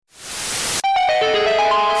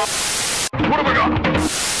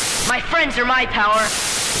friends are my power.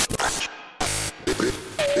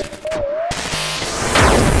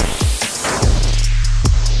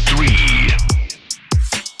 3,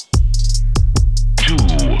 2,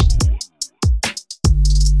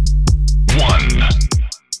 1.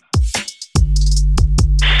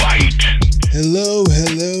 Fight! Hello,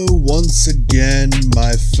 once again,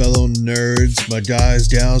 my fellow nerds, my guys,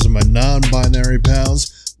 gals, and my non-binary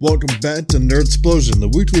pals. Welcome back to Nerd Explosion, the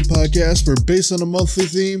weekly podcast where, based on a monthly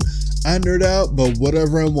theme, I nerd out about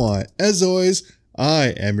whatever I want. As always,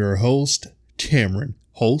 I am your host, Cameron.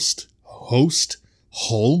 Host?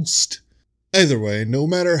 Either way, no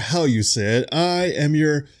matter how you say it, I am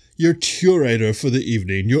your curator for the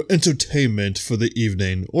evening, your entertainment for the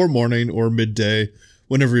evening, or morning, or midday,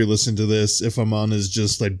 whenever you listen to this. If I'm on as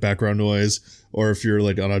just like background noise, or if you're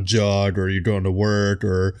like on a jog, or you're going to work,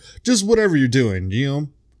 or just whatever you're doing, you know?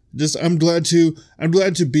 Just, I'm glad to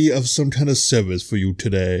be of some kind of service for you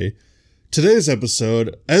today. Today's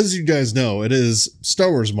episode, as you guys know, it is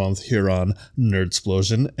Star Wars month here on Nerd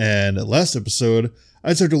Explosion, and last episode,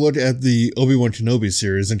 I took a look at the Obi-Wan Kenobi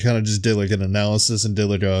series and kind of just did like an analysis and did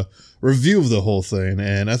like a review of the whole thing,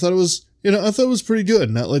 and I thought it was pretty good.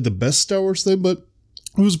 Not like the best Star Wars thing, but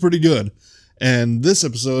it was pretty good. And this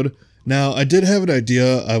episode, now I did have an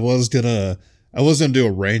idea. I was gonna do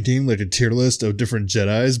a ranking, like a tier list of different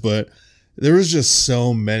Jedis, but there was just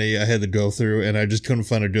so many I had to go through, and I just couldn't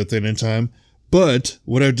find a good thing in time. But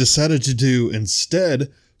what I decided to do instead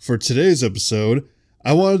for today's episode,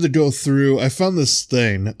 I wanted to go through, I found this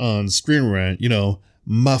thing on Screen Rant,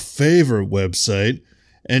 my favorite website,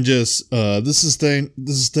 and just, this is thing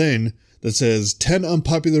that says 10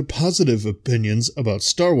 unpopular positive opinions about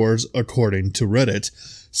Star Wars according to Reddit.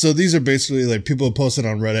 So these are basically like people posted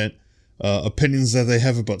on Reddit, opinions that they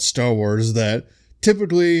have about Star Wars that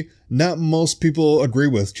typically not most people agree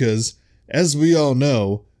with, because as we all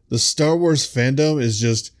know, the Star Wars fandom is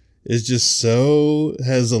just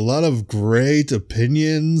has a lot of great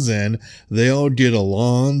opinions, and they all get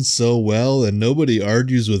along so well, and nobody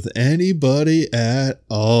argues with anybody at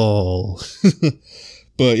all.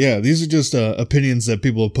 But yeah, these are just opinions that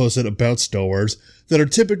people have posted about Star Wars that are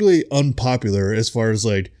typically unpopular as far as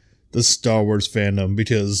like the Star Wars fandom,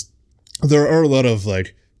 because there are a lot of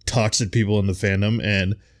like toxic people in the fandom,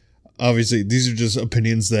 and obviously these are just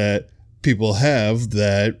opinions that people have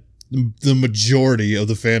that the majority of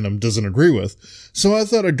the fandom doesn't agree with. So I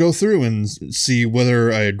thought I'd go through and see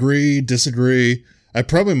whether I agree, disagree. I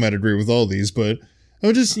probably might agree with all these, but I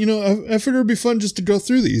would just, I figured it'd be fun just to go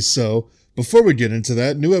through these. So before we get into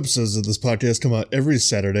that, new episodes of this podcast come out every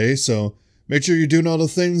Saturday, so make sure you're doing all the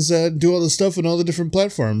things that do all the stuff on all the different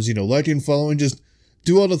platforms, liking, following, just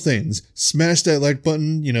do all the things. Smash that like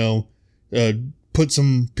button, put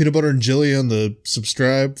some peanut butter and jelly on the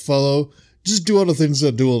subscribe, follow. Just do all the things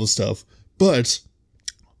that do all the stuff. But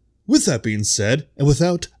with that being said, and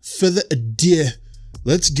without further ado,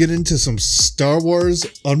 let's get into some Star Wars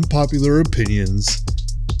unpopular opinions.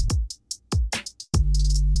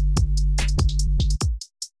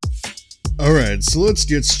 Alright, so let's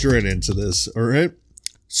get straight into this, alright?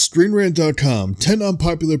 ScreenRant.com, 10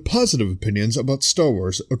 unpopular positive opinions about Star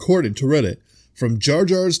Wars, according to Reddit. From Jar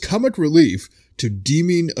Jar's comic relief to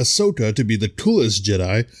deeming Ahsoka to be the coolest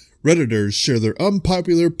Jedi, Redditors share their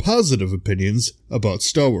unpopular positive opinions about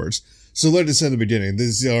Star Wars. So like I said at the beginning,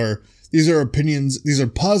 these are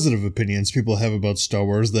positive opinions people have about Star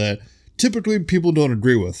Wars that typically people don't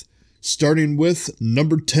agree with. Starting with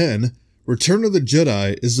number 10, Return of the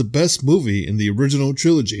Jedi is the best movie in the original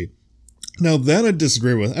trilogy. Now that I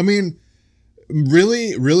disagree with. I mean,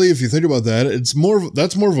 really, if you think about that,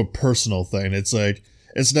 that's more of a personal thing. It's like,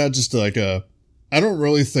 it's not just like I don't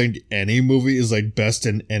really think any movie is like best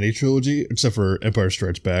in any trilogy except for Empire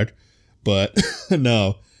Strikes Back. But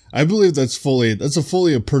no, I believe that's a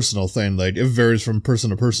fully personal thing. Like it varies from person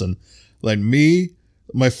to person. Like me,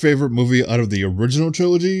 my favorite movie out of the original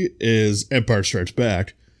trilogy is Empire Strikes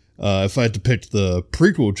Back. If I had to pick the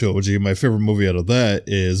prequel trilogy, my favorite movie out of that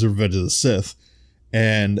is Revenge of the Sith.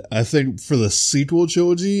 And I think for the sequel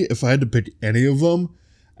trilogy, if I had to pick any of them,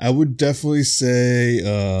 I would definitely say,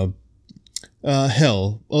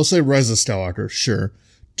 I'll say Rise of Skywalker, sure.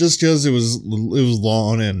 Just because it was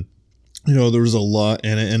long and, there was a lot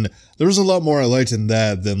in it. And there was a lot more I liked in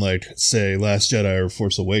that than like, say, Last Jedi or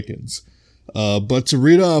Force Awakens. But to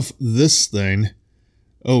read off this thing,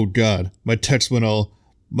 oh god, my text went all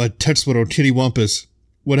kitty wampus.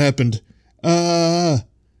 What happened?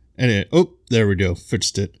 Anyway, there we go.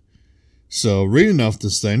 Fixed it. So, reading off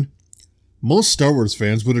this thing. Most Star Wars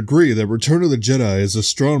fans would agree that Return of the Jedi is a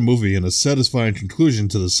strong movie and a satisfying conclusion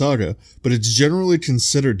to the saga, but it's generally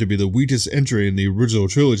considered to be the weakest entry in the original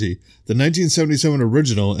trilogy. The 1977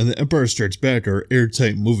 original and The Empire Strikes Back are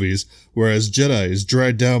airtight movies, whereas Jedi is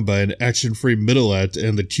dragged down by an action-free middle act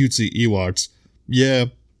and the cutesy Ewoks. Yeah,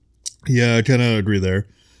 I kinda agree there.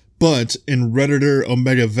 But in Redditor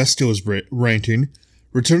Omega Vesto's ranking,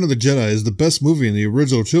 Return of the Jedi is the best movie in the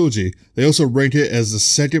original trilogy. They also rank it as the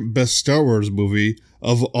second best Star Wars movie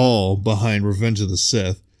of all, behind Revenge of the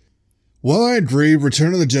Sith. While I agree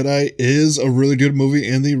Return of the Jedi is a really good movie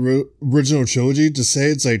in the original trilogy, to say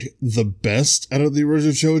it's like the best out of the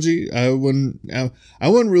original trilogy, I wouldn't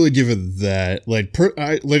really give it that. Like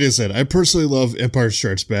I said, I personally love Empire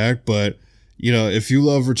Strikes Back, but you know, if you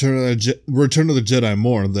love Return of the Jedi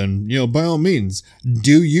more, then, you know, by all means,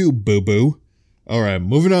 do you, boo-boo. Alright,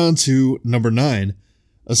 moving on to number 9.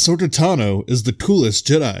 Ahsoka Tano is the coolest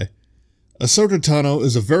Jedi. Ahsoka Tano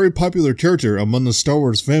is a very popular character among the Star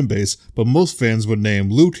Wars fanbase, but most fans would name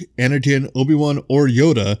Luke, Anakin, Obi-Wan, or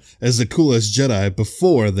Yoda as the coolest Jedi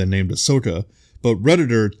before they named Ahsoka. But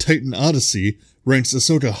Redditor Titan Odyssey ranks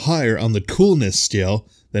Ahsoka higher on the coolness scale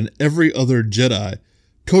than every other Jedi.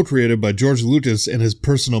 Co-created by George Lucas and his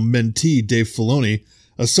personal mentee Dave Filoni,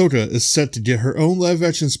 Ahsoka is set to get her own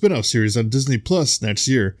live-action spin-off series on Disney Plus next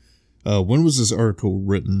year. When was this article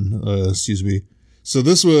written? So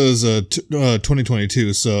this was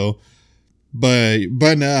 2022, so by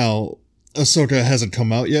now, Ahsoka hasn't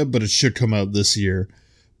come out yet, but it should come out this year.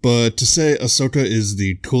 But to say Ahsoka is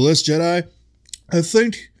the coolest Jedi, I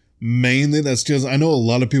think mainly that's because I know a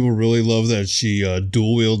lot of people really love that she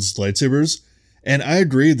dual-wields lightsabers, and I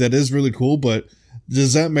agree that is really cool, but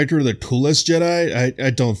does that make her the coolest Jedi? I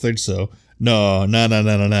don't think so. No.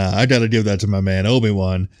 I gotta give that to my man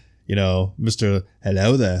Obi-Wan. You know, Mr.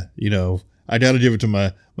 Hello there. You know, I gotta give it to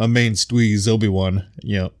my main squeeze, Obi-Wan.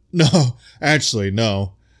 You know, no.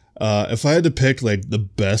 If I had to pick, like, the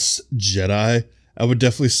best Jedi, I would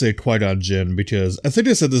definitely say Qui-Gon Jinn, because I think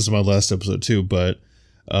I said this in my last episode too, but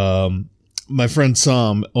my friend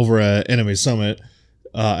Sam over at Anime Summit,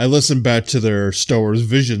 I listened back to their Star Wars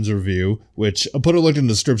Visions review, which I'll put a link in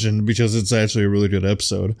the description because it's actually a really good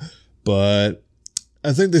episode. But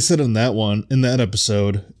I think they said in that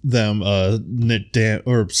episode, Sam,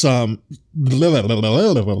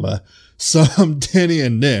 Danny,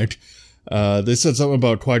 and Nick, they said something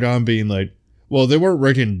about Qui-Gon being like, well, they weren't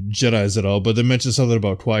ranking Jedis at all, but they mentioned something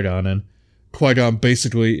about Qui-Gon, and Qui-Gon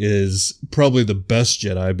basically is probably the best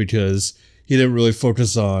Jedi because he didn't really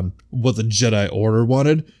focus on what the Jedi Order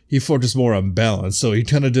wanted. He focused more on balance, so he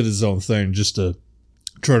kind of did his own thing just to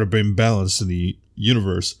try to bring balance to the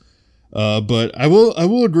universe. But I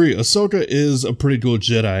will agree, Ahsoka is a pretty cool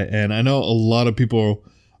Jedi, and I know a lot of people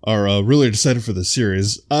are really excited for the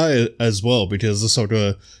series. I as well, because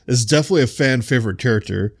Ahsoka is definitely a fan favorite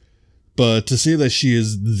character. But to say that she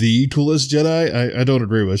is the coolest Jedi, I don't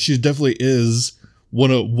agree with. She definitely is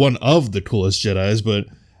one of the coolest Jedis, but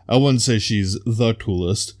I wouldn't say she's the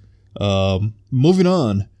coolest. Moving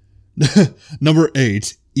on. Number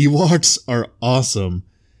 8. Ewoks are awesome.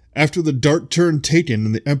 After the dark turn taken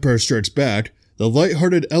in The Empire Strikes Back, the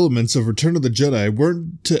lighthearted elements of Return of the Jedi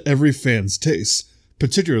weren't to every fan's taste,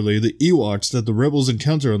 particularly the Ewoks that the rebels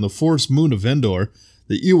encounter on the forest moon of Endor.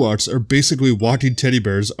 The Ewoks are basically walking teddy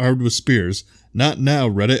bears armed with spears. Not now,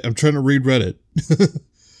 Reddit. I'm trying to read Reddit.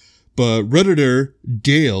 But Redditor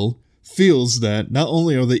Gale feels that not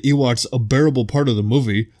only are the Ewoks a bearable part of the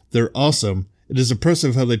movie, they're awesome. It is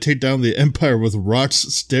impressive how they take down the Empire with rocks,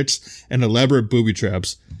 sticks, and elaborate booby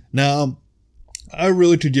traps. Now, I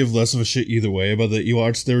really could give less of a shit either way about the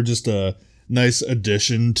Ewoks. They were just a nice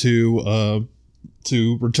addition to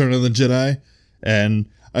Return of the Jedi. And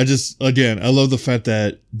I love the fact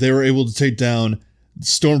that they were able to take down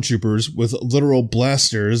stormtroopers with literal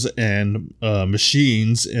blasters and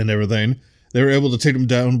machines and everything. They were able to take them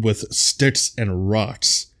down with sticks and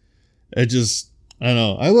rocks. I don't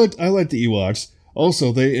know. I like the Ewoks.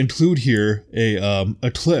 Also, they include here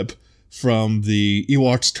a clip from the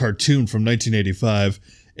Ewoks cartoon from 1985,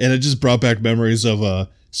 and it just brought back memories of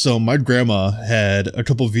so my grandma had a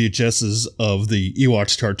couple VHSs of the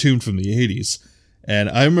Ewoks cartoon from the 80s, and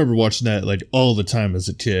I remember watching that like all the time as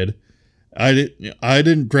a kid. Granted, I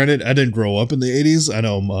didn't grow up in the 80s. I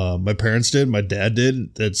know my parents did, my dad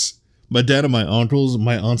did. That's my dad and my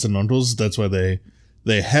aunts and uncles. That's why they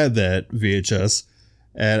had that VHS,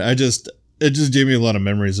 and it just gave me a lot of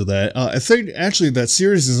memories of that. I think actually that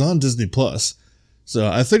series is on Disney Plus, so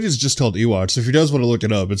I think it's just called Ewoks. If you guys want to look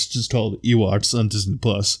it up, it's just called Ewoks on Disney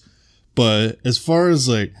Plus. But as far as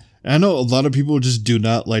like And I know a lot of people just do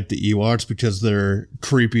not like the Ewoks because they're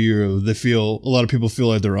creepy or a lot of people feel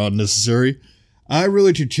like they're unnecessary. I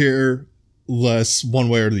really could care less one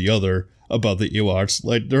way or the other about the Ewoks.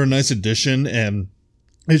 Like, they're a nice addition, and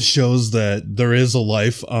it shows that there is a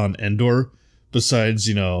life on Endor besides,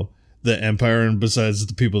 the Empire, and besides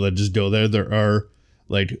the people that just go there. There are,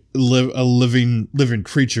 like, living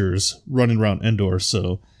creatures running around Endor,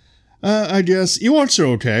 so I guess Ewoks are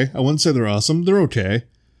okay. I wouldn't say they're awesome. They're okay.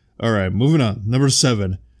 Alright, moving on. Number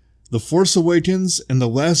 7. The Force Awakens and The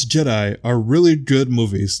Last Jedi are really good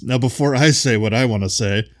movies. Now, before I say what I want to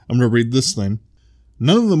say, I'm going to read this thing.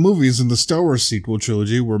 None of the movies in the Star Wars sequel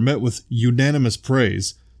trilogy were met with unanimous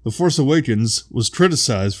praise. The Force Awakens was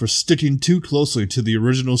criticized for sticking too closely to the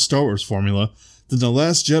original Star Wars formula. Then The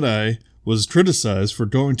Last Jedi was criticized for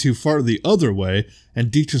going too far the other way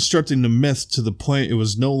and deconstructing the myth to the point it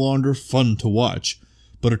was no longer fun to watch.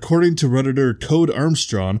 But according to Redditor Code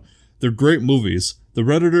Armstrong, they're great movies. The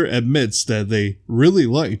Redditor admits that they really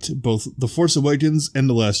liked both The Force Awakens and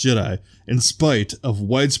The Last Jedi, in spite of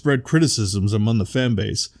widespread criticisms among the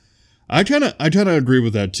fanbase. I kinda agree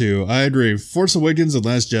with that too. I agree. Force Awakens and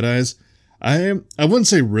Last Jedi's, I wouldn't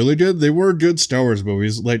say really good. They were good Star Wars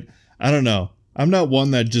movies. Like, I don't know. I'm not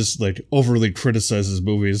one that just, like, overly criticizes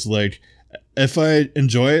movies. Like, if I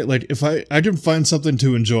enjoy it, like, if I can find something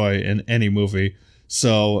to enjoy in any movie.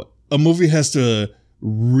 So, a movie has to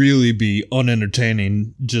really be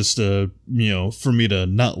unentertaining just to, for me to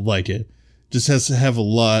not like it. Just has to have a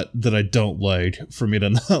lot that I don't like for me to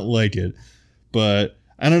not like it. But,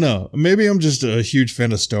 I don't know. Maybe I'm just a huge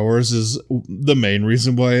fan of Star Wars is the main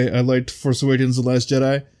reason why I liked Force Awakens and The Last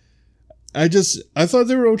Jedi. I thought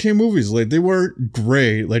they were okay movies. Like, they were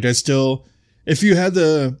great. Like, if you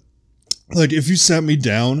sat me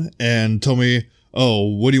down and told me, oh,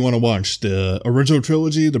 what do you want to watch? The original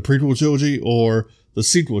trilogy, the prequel trilogy, or the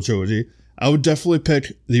sequel trilogy? I would definitely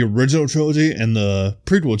pick the original trilogy and the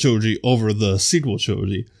prequel trilogy over the sequel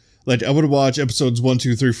trilogy. Like, I would watch episodes 1,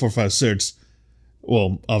 2, 3, 4, 5, 6.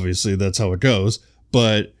 Well, obviously, that's how it goes.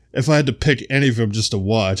 But if I had to pick any of them just to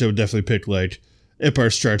watch, I would definitely pick, like,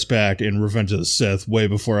 Empire Strikes Back and Revenge of the Sith way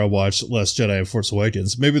before I watched Last Jedi and Force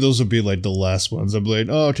Awakens. Maybe those would be, like, the last ones. I'd be like,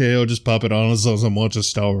 oh, okay, I'll just pop it on as long as I'm watching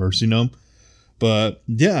Star Wars, But,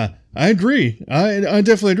 yeah, I agree. I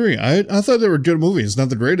definitely agree. I thought they were good movies. Not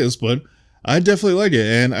the greatest, but I definitely like it.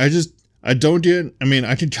 And I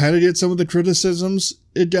could kind of get some of the criticisms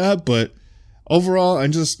it got, but overall, I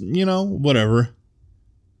just, whatever.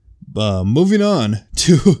 Moving on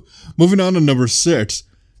to number 6.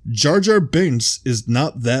 Jar Jar Binks is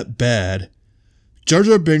not that bad. Jar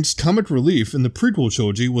Jar Binks' comic relief in the prequel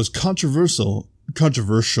trilogy was controversial. God,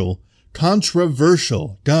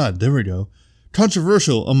 there we go.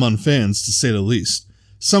 Controversial among fans, to say the least.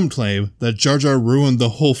 Some claim that Jar Jar ruined the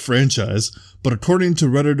whole franchise, but according to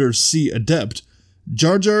Redditor C. Adept,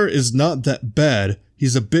 Jar Jar is not that bad.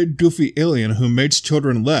 He's a big goofy alien who makes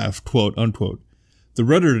children laugh, quote unquote. The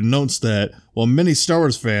Redditor notes that while many Star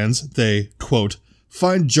Wars fans, they, quote,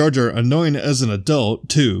 find Jar Jar annoying as an adult,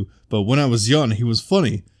 too, but when I was young, he was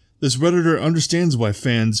funny. This Redditor understands why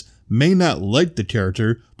fans may not like the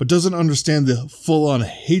character, but doesn't understand the full-on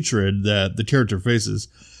hatred that the character faces.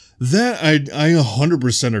 That I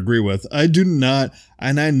 100% agree with. I do not,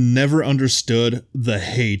 and I never understood the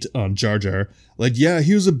hate on Jar Jar. Like, yeah,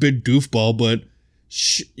 he was a big goofball, but,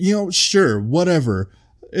 sure, whatever.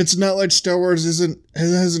 It's not like Star Wars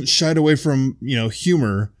hasn't shied away from,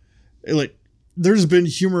 humor. Like, there's been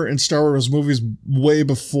humor in Star Wars movies way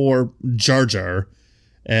before Jar Jar.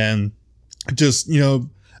 And just,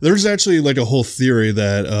 there's actually like a whole theory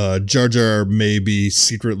that Jar Jar may be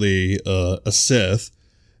secretly a Sith.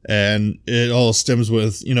 And it all stems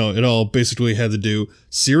with, it all basically had to do,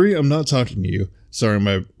 Siri, I'm not talking to you. Sorry,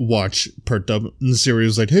 my watch perked up and Siri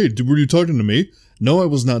was like, hey, were you talking to me? No, I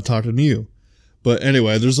was not talking to you. But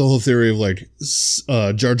anyway, there's a whole theory of like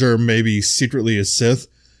Jar Jar maybe secretly a Sith,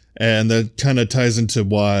 and that kind of ties into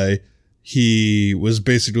why he was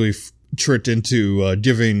basically tricked into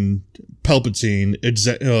giving Palpatine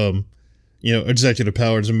executive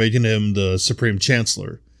powers and making him the Supreme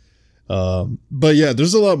Chancellor. But yeah,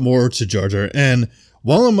 there's a lot more to Jar Jar, and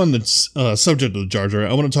while I'm on the subject of Jar Jar,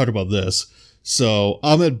 I want to talk about this. So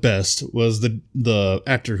Ahmed Best was the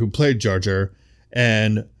actor who played Jar Jar,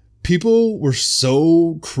 and people were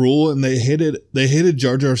so cruel and they hated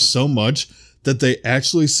Jar Jar so much that they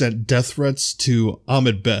actually sent death threats to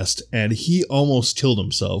Ahmed Best, and he almost killed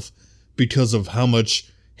himself because of how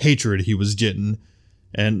much hatred he was getting.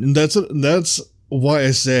 And that's why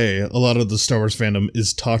I say a lot of the Star Wars fandom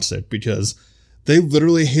is toxic, because they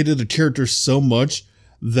literally hated a character so much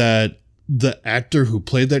that the actor who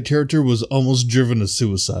played that character was almost driven to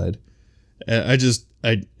suicide.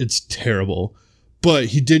 It's terrible. But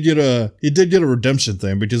he did get a redemption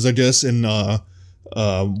thing, because I guess in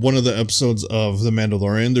one of the episodes of The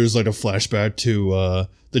Mandalorian, there's like a flashback to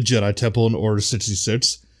the Jedi Temple in Order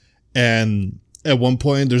 66, and at one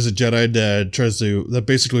point there's a Jedi that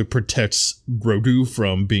basically protects Grogu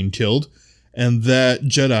from being killed, and that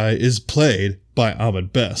Jedi is played by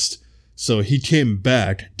Ahmed Best. So he came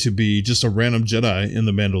back to be just a random Jedi in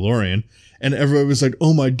The Mandalorian, and everybody was like,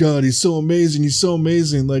 "Oh my god, he's so amazing, he's so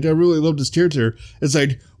amazing, like, I really loved his character." It's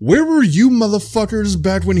like, where were you motherfuckers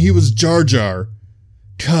back when he was Jar Jar?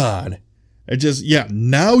 God.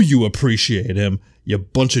 Now you appreciate him, you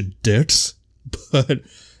bunch of dicks. But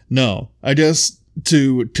no, I guess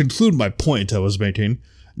to conclude my point I was making,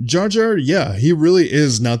 Jar Jar, yeah, he really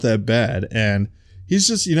is not that bad, and he's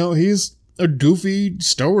just, he's a goofy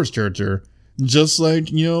Star Wars character, just like,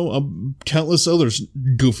 countless other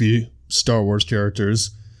goofy Star Wars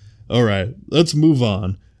characters. Alright, let's move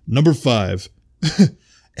on. Number 5.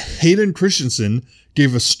 Hayden Christensen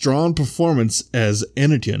gave a strong performance as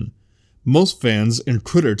Anakin. Most fans and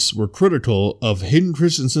critics were critical of Hayden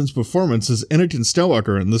Christensen's performance as Anakin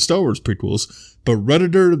Skywalker in the Star Wars prequels, but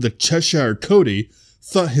Redditor the Cheshire Cody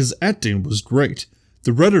thought his acting was great.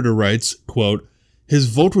 The Redditor writes, quote, "His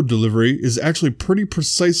vocal delivery is actually pretty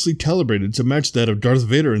precisely calibrated to match that of Darth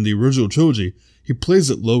Vader in the original trilogy. He plays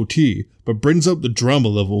it low-key, but brings up the drama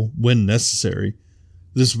level when necessary."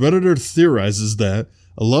 This Redditor theorizes that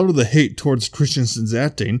a lot of the hate towards Christensen's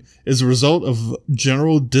acting is a result of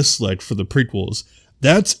general dislike for the prequels.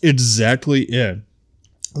 That's exactly it.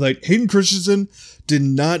 Like, Hayden Christensen did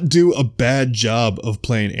not do a bad job of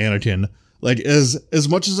playing Anakin. Like, as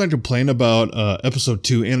much as I complain about Episode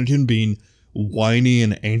 2 Anakin being whiny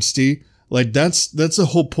and angsty, like, that's the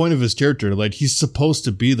whole point of his character. Like, he's supposed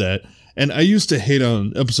to be that. And I used to hate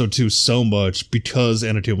on Episode 2 so much because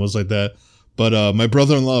Anakin was like that. But my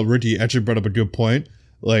brother-in-law, Ricky, actually brought up a good point.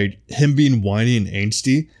 Like, him being whiny and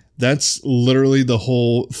angsty, that's literally the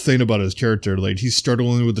whole thing about his character. Like, he's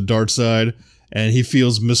struggling with the dark side, and he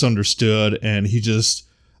feels misunderstood, and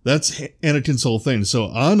that's Anakin's whole thing. So,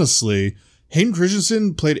 honestly, Hayden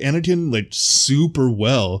Christensen played Anakin, like, super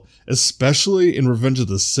well, especially in Revenge of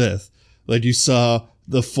the Sith. Like, you saw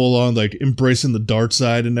the full-on, like, embracing the dark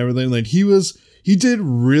side and everything. Like, he did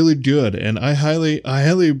really good, and I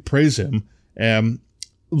highly praise him.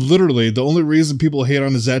 Literally, the only reason people hate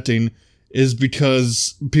on his acting is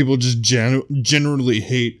because people just generally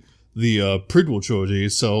hate the prequel trilogy.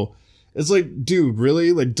 So it's like, dude,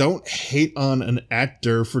 really? Like, don't hate on an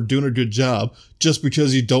actor for doing a good job just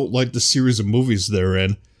because you don't like the series of movies they're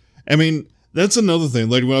in. I mean, that's another thing.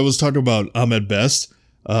 Like, when I was talking about Ahmed Best,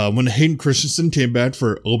 when Hayden Christensen came back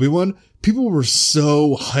for Obi-Wan, people were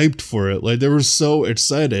so hyped for it. Like, they were so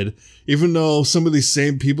excited, even though some of these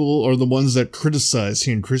same people are the ones that criticize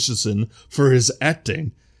Hayden Christensen for his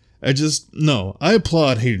acting. I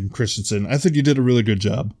applaud Hayden Christensen. I think he did a really good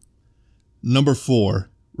job. Number 4.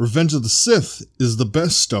 Revenge of the Sith is the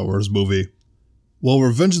best Star Wars movie. While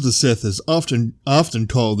Revenge of the Sith is often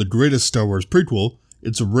called the greatest Star Wars prequel,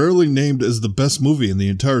 it's rarely named as the best movie in the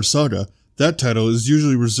entire saga. That title is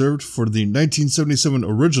usually reserved for the 1977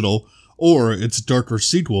 original or its darker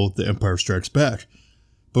sequel, The Empire Strikes Back.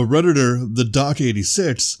 But Redditor, the Doc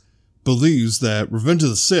 86, believes that Revenge of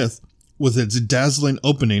the Sith, with its dazzling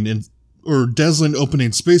opening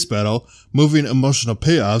space battle, moving emotional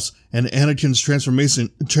payoffs, and Anakin's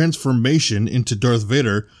transformation into Darth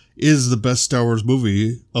Vader, is the best Star Wars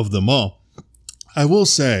movie of them all. I will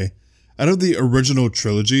say, out of the original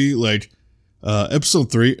trilogy, like,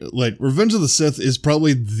 Episode 3, like, Revenge of the Sith is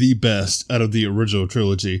probably the best out of the original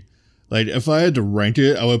trilogy. Like, if I had to rank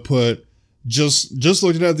it, I would put, just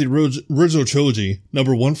looking at the original trilogy,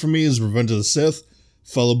 number 1 for me is Revenge of the Sith,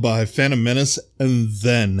 followed by Phantom Menace, and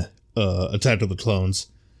then Attack of the Clones.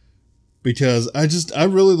 Because I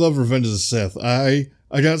really love Revenge of the Sith. I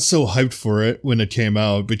got so hyped for it when it came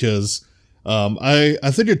out because I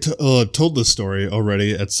think I told this story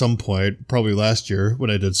already at some point, probably last year when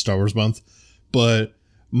I did Star Wars Month. But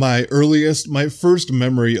my first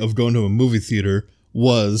memory of going to a movie theater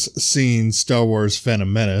was seeing Star Wars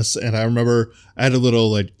Phantom Menace, and I remember I had a little,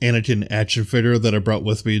 like, Anakin action figure that I brought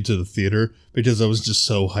with me to the theater because I was just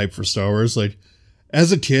so hyped for Star Wars. Like,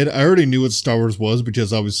 as a kid, I already knew what Star Wars was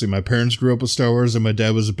because obviously my parents grew up with Star Wars and my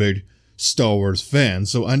dad was a big Star Wars fan,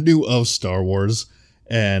 so I knew of Star Wars.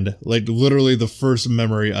 And, like, literally the first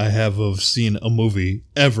memory I have of seeing a movie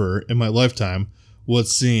ever in my lifetime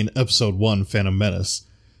was seeing Episode 1, Phantom Menace.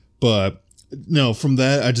 But, no, from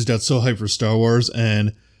that, I just got so hyped for Star Wars,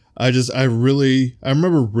 and I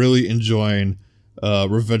remember really enjoying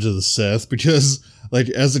Revenge of the Sith because, like,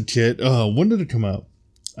 as a kid, when did it come out?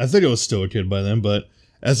 I think I was still a kid by then, but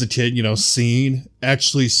as a kid,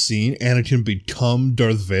 actually seeing Anakin become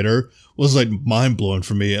Darth Vader was, like, mind-blowing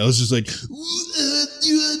for me. I was just like,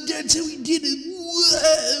 that's how he did it,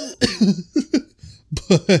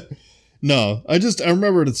 But, no, I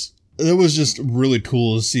remember it was just really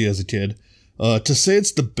cool to see as a kid. To say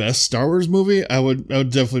it's the best Star Wars movie, I would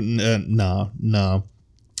definitely, nah.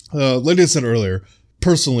 Like I said earlier,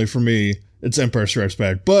 personally for me, it's Empire Strikes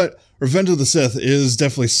Back, but Revenge of the Sith is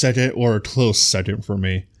definitely second or a close second for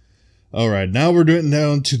me. Alright, now we're getting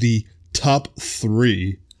down to the top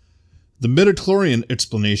 3. The midichlorian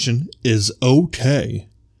explanation is okay.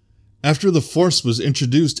 After the Force was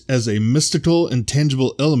introduced as a mystical,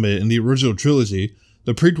 intangible element in the original trilogy,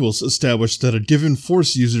 the prequels established that a given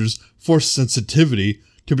Force user's Force sensitivity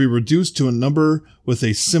could be reduced to a number with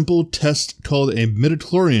a simple test called a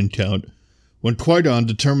midichlorian count. When Qui-Gon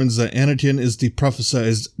determines that Anakin is the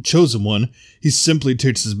prophesized chosen one, he simply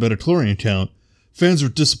takes his midichlorian count. Fans were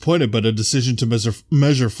disappointed by the decision to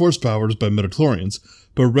measure Force powers by midichlorians,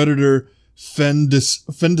 but Redditor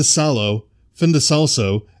Fendisalso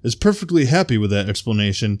is perfectly happy with that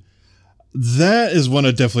explanation. That is one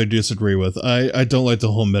I definitely disagree with. I don't like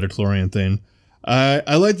the whole midichlorian thing.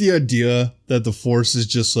 I like the idea that the Force is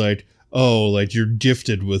just like, oh, like, you're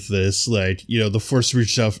gifted with this, like, the Force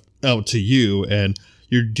reached out to you, and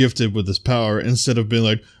you're gifted with this power, instead of being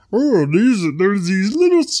like, oh, there's these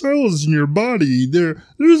little cells in your body, there's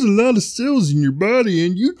a lot of cells in your body,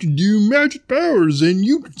 and you can do magic powers, and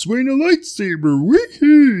you can swing a lightsaber,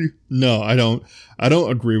 woohoo! No, I don't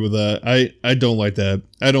agree with that. I don't like that.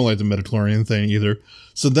 I don't like the midichlorian thing either.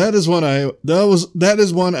 So that is one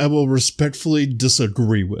I will respectfully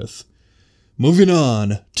disagree with. Moving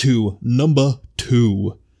on to number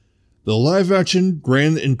 2. The live-action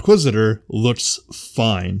Grand Inquisitor looks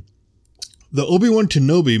fine. The Obi-Wan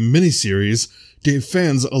Kenobi miniseries gave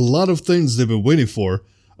fans a lot of things they've been waiting for: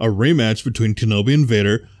 a rematch between Kenobi and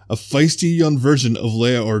Vader, a feisty young version of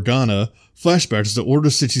Leia Organa, flashbacks to Order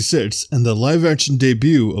 66, and the live-action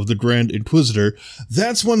debut of the Grand Inquisitor.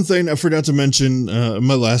 That's one thing I forgot to mention in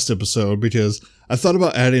my last episode, because I thought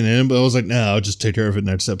about adding it in, but I was like, nah, I'll just take care of it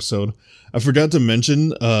next episode. I forgot to mention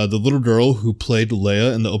the little girl who played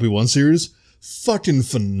Leia in the Obi-Wan series. Fucking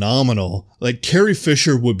phenomenal. Like, Carrie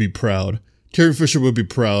Fisher would be proud. Carrie Fisher would be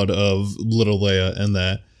proud of little Leia, and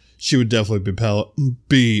that she would definitely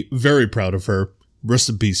be very proud of her. Rest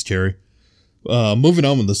in peace, Carrie. Moving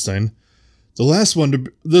on with this thing. That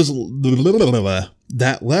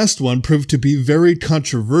last one proved to be very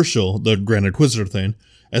controversial, the Grand Inquisitor thing,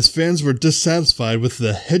 as fans were dissatisfied with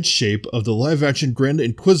the head shape of the live-action Grand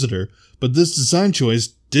Inquisitor, but this design choice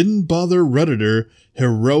didn't bother Redditor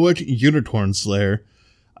Heroic Unicorn Slayer.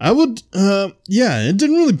 It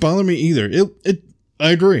didn't really bother me either.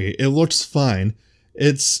 I agree, it looks fine.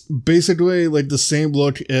 It's basically like the same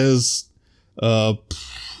look as, from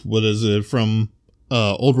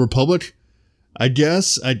Old Republic? I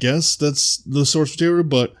guess that's the source material,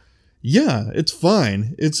 but yeah, it's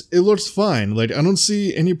fine. It looks fine. Like, I don't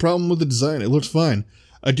see any problem with the design. It looks fine.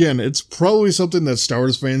 Again, it's probably something that Star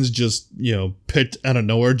Wars fans just, picked out of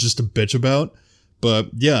nowhere just to bitch about. But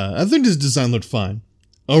yeah, I think this design looked fine.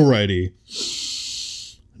 Alrighty.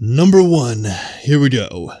 Number 1. Here we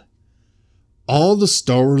go. All the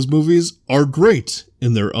Star Wars movies are great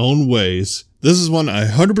in their own ways. This is one I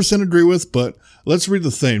 100% agree with, but let's read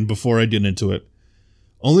the thing before I get into it.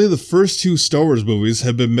 Only the first 2 Star Wars movies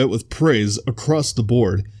have been met with praise across the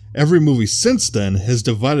board. Every movie since then has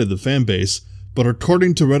divided the fan base, but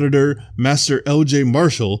according to Redditor Master L.J.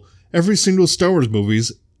 Marshall, every single Star Wars movie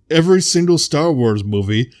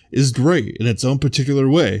is great in its own particular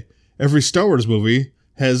way. Every Star Wars movie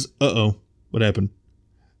has... what happened?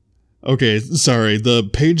 Okay, sorry, the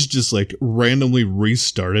page just randomly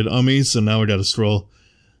restarted on me, so now I gotta scroll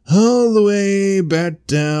all the way back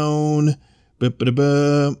down.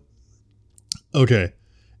 Okay.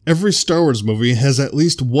 Every Star Wars movie has at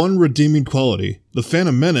least one redeeming quality. The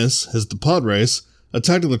Phantom Menace has the pod race,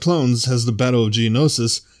 Attack of the Clones has the Battle of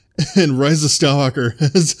Geonosis, and Rise of Skywalker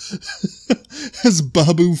has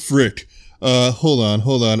Babu Frick. Hold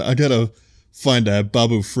on, I gotta find that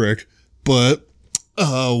Babu Frick. But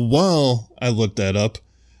while I look that up,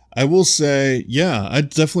 I will say, yeah, I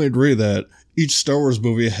definitely agree that each Star Wars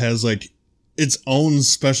movie has its own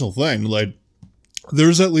special thing. Like,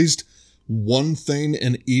 there's at least one thing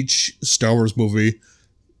in each Star Wars movie,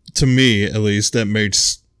 to me at least, that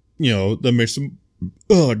makes the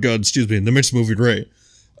movie great.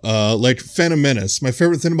 Like Phantom Menace. My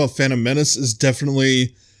favorite thing about Phantom Menace is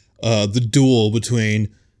definitely the duel between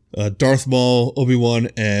Darth Maul, Obi-Wan,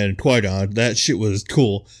 and Qui-Gon. That shit was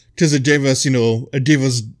cool. Because it gave us, Duel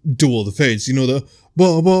of the Fates. The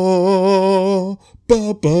ba-ba,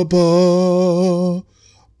 ba-ba-ba,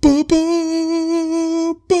 ba-ba,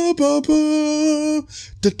 ba-ba-ba,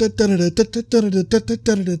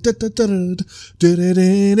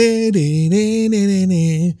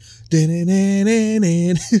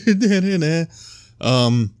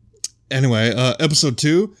 anyway, episode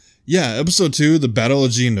 2. Yeah, episode 2, The Battle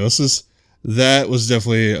of Geonosis. That was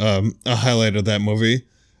definitely a highlight of that movie.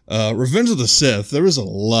 Revenge of the Sith, there was a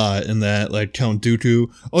lot in that, like Count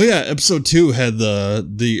Dooku. Oh yeah, episode 2 had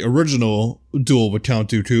the original duel with Count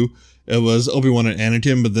Dooku. It was Obi-Wan and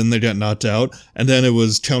Anakin, but then they got knocked out. And then it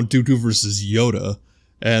was Count Dooku versus Yoda.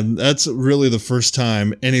 And that's really the first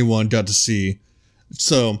time anyone got to see.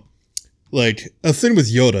 So, like, a thing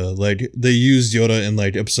with Yoda, like, they used Yoda in,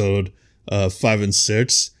 like, episode 5 and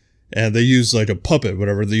 6. And they used, like, a puppet,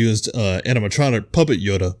 whatever. They used animatronic puppet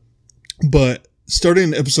Yoda. But starting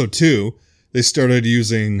in episode 2, they started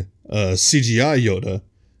using CGI Yoda.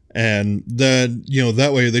 And then,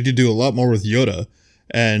 that way they could do a lot more with Yoda.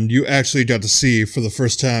 And you actually got to see, for the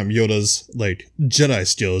first time, Yoda's, like, Jedi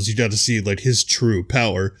skills. You got to see, like, his true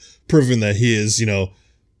power, proving that he is,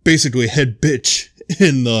 basically head bitch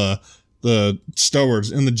in the Star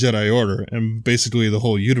Wars, in the Jedi Order, and basically the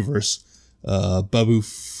whole universe. Babu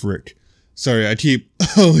Frick. Sorry, I keep...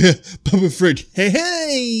 Oh, yeah, Babu Frick.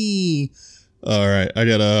 Hey! Alright, I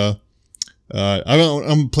gotta... I'm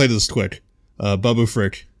gonna play this quick. Babu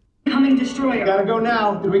Frick. Coming destroyer. Gotta go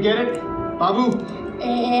now. Did we get it? Babu?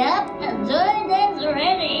 Yep, the droid is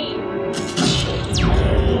ready.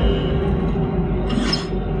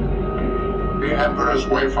 The Emperor's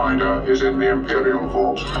Wayfinder is in the Imperial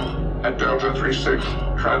Vault at Delta 36,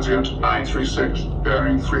 transient 936,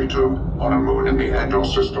 bearing 32, on a moon in the Endor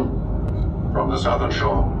system. From the southern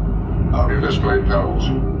shore, only this blade tells.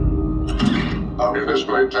 Only this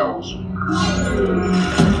blade tells. Hey!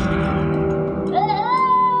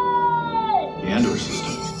 The Endor system.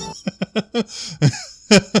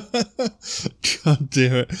 God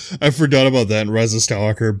damn it. I forgot about that in Rise of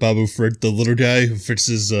Skywalker. Babu Frick, the little guy who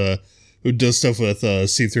fixes, who does stuff with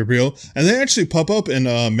C-3PO. And they actually pop up in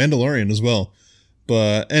Mandalorian as well.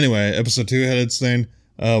 But anyway, episode 2 had its thing.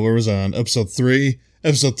 Where was I on? Episode 3.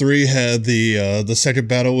 Episode 3 had the second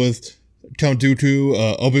battle with Count Dooku,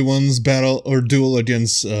 Obi-Wan's battle or duel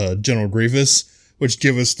against General Grievous, which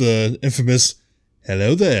give us the infamous,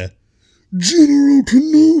 "Hello there, General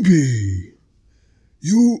Kenobi.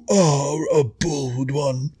 You are a bold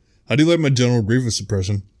one." How do you like my General Grievous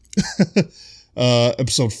impression?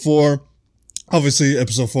 Episode 4. Obviously,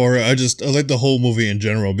 episode 4, I like the whole movie in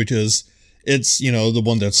general because it's, the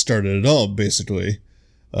one that started it all, basically.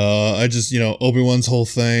 Obi-Wan's whole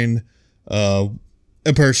thing,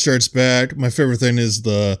 Empire Strikes Back. My favorite thing is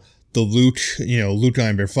the Luke, Luke,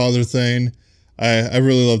 I'm your father thing. I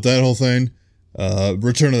really love that whole thing.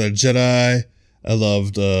 Return of the Jedi. I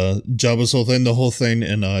loved Jabba's whole thing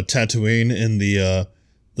in Tatooine in the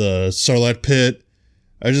Sarlacc pit.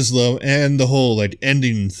 I just love, and the whole like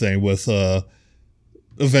ending thing with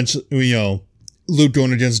eventually, Luke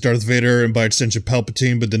going against Darth Vader and by extension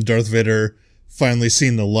Palpatine, but then Darth Vader finally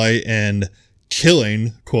seeing the light and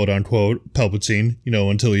killing, quote unquote, Palpatine,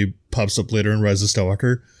 until he pops up later in Rise of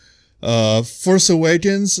Skywalker. Force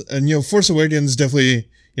Awakens, and Force Awakens definitely,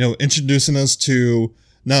 introducing us to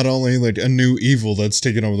not only like a new evil that's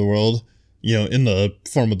taken over the world, in the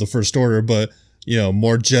form of the First Order, but,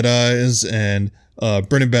 more Jedis and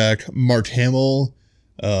bringing back Mark Hamill,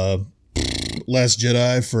 Last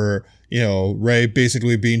Jedi for, Rey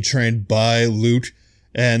basically being trained by Luke.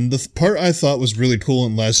 And the part I thought was really cool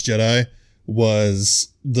in Last Jedi was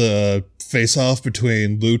the face-off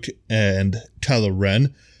between Luke and Kylo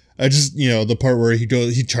Ren. I just, the part where he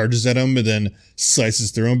charges at him and then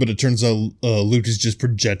slices through him, but it turns out Luke is just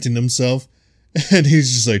projecting himself. And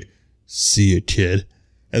he's just like, "See ya, kid."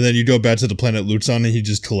 And then you go back to the planet Luke's on and he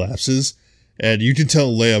just collapses. And you can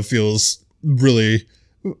tell Leia feels really,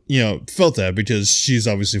 felt that because she's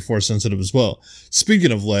obviously Force sensitive as well.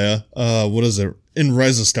 Speaking of Leia, what is it? In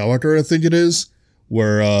Rise of Skywalker, I think it is,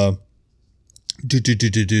 where,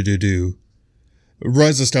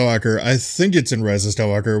 Rise of Skywalker, I think it's in Rise of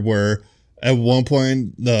Skywalker, where at one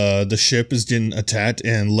point the ship is getting attacked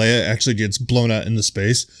and Leia actually gets blown out into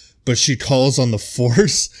space, but she calls on the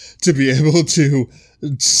Force to be able to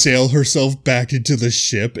sail herself back into the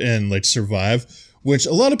ship and like survive, which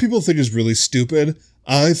a lot of people think is really stupid.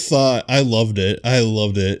 I loved it.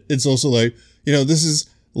 It's also like, this is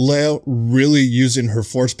Leia really using her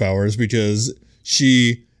Force powers because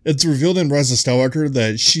she it's revealed in Rise of Skywalker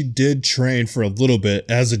that she did train for a little bit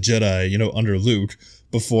as a Jedi, under Luke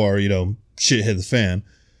before, shit hit the fan.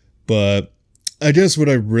 But I guess what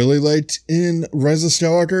I really liked in Rise of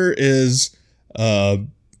Skywalker is Kylo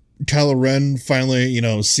Ren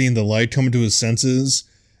finally, seeing the light, coming to his senses,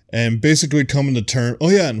 and basically coming to terms. Oh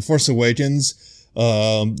yeah, in Force Awakens,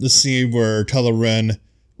 the scene where Kylo Ren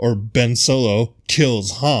or Ben Solo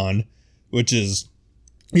kills Han, which is,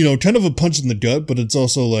 kind of a punch in the gut, but it's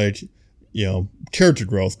also like, character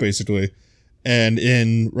growth basically. And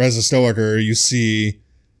in Rise of Skywalker, you see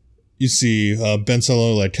Ben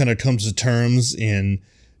Solo like kind of comes to terms, and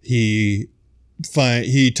he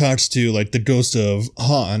talks to like the ghost of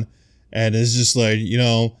Han, and is just like,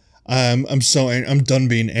 I'm done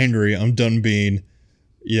being angry, I'm done being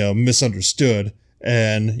misunderstood,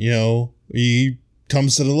 and he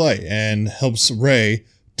comes to the light and helps Rey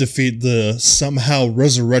defeat the somehow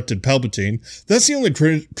resurrected Palpatine. That's the only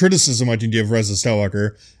criticism I can give Rise of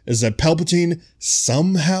Skywalker, is that Palpatine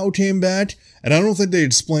somehow came back, and I don't think they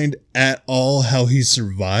explained at all how he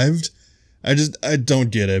survived. I don't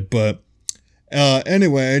get it. But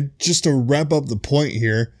anyway, just to wrap up the point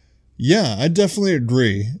here, yeah, I definitely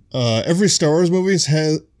agree. Every Star Wars movie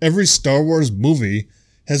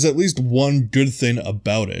has at least one good thing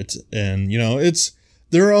about it, and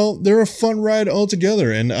they're a fun ride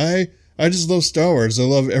altogether, and I just love Star Wars. I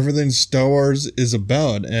love everything Star Wars is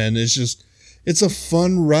about, and it's a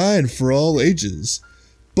fun ride for all ages.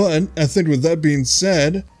 But I think with that being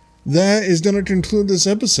said, that is going to conclude this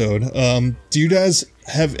episode. Do you guys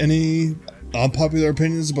have any unpopular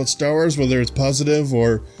opinions about Star Wars, whether it's positive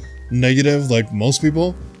or negative, like most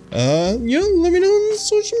people? Let me know on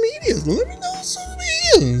social media.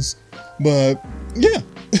 But yeah.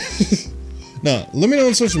 No, let me know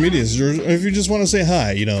on social media if you just want to say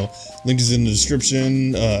hi. Link is in the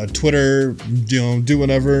description. Twitter, do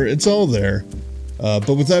whatever. It's all there.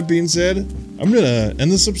 But with that being said, I'm gonna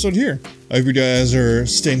end this episode here. I hope you guys are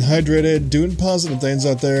staying hydrated, doing positive things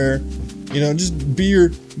out there. Just be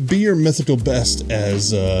your mythical best,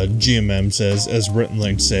 as GMM says, as written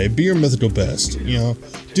links say. Be your mythical best.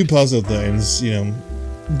 Do positive things.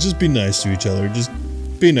 Just be nice to each other. Just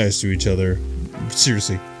be nice to each other.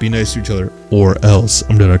 Seriously, be nice to each other, or else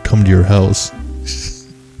I'm gonna come to your house.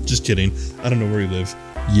 Just kidding. I don't know where you live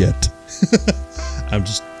yet. I'm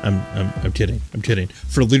kidding. I'm kidding.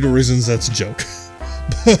 For legal reasons, that's a joke.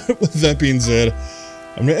 But with that being said,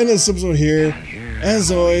 I'm gonna end this episode here.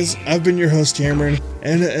 As always, I've been your host, Cameron,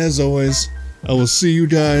 and as always, I will see you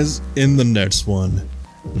guys in the next one.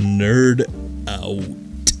 Nerd out.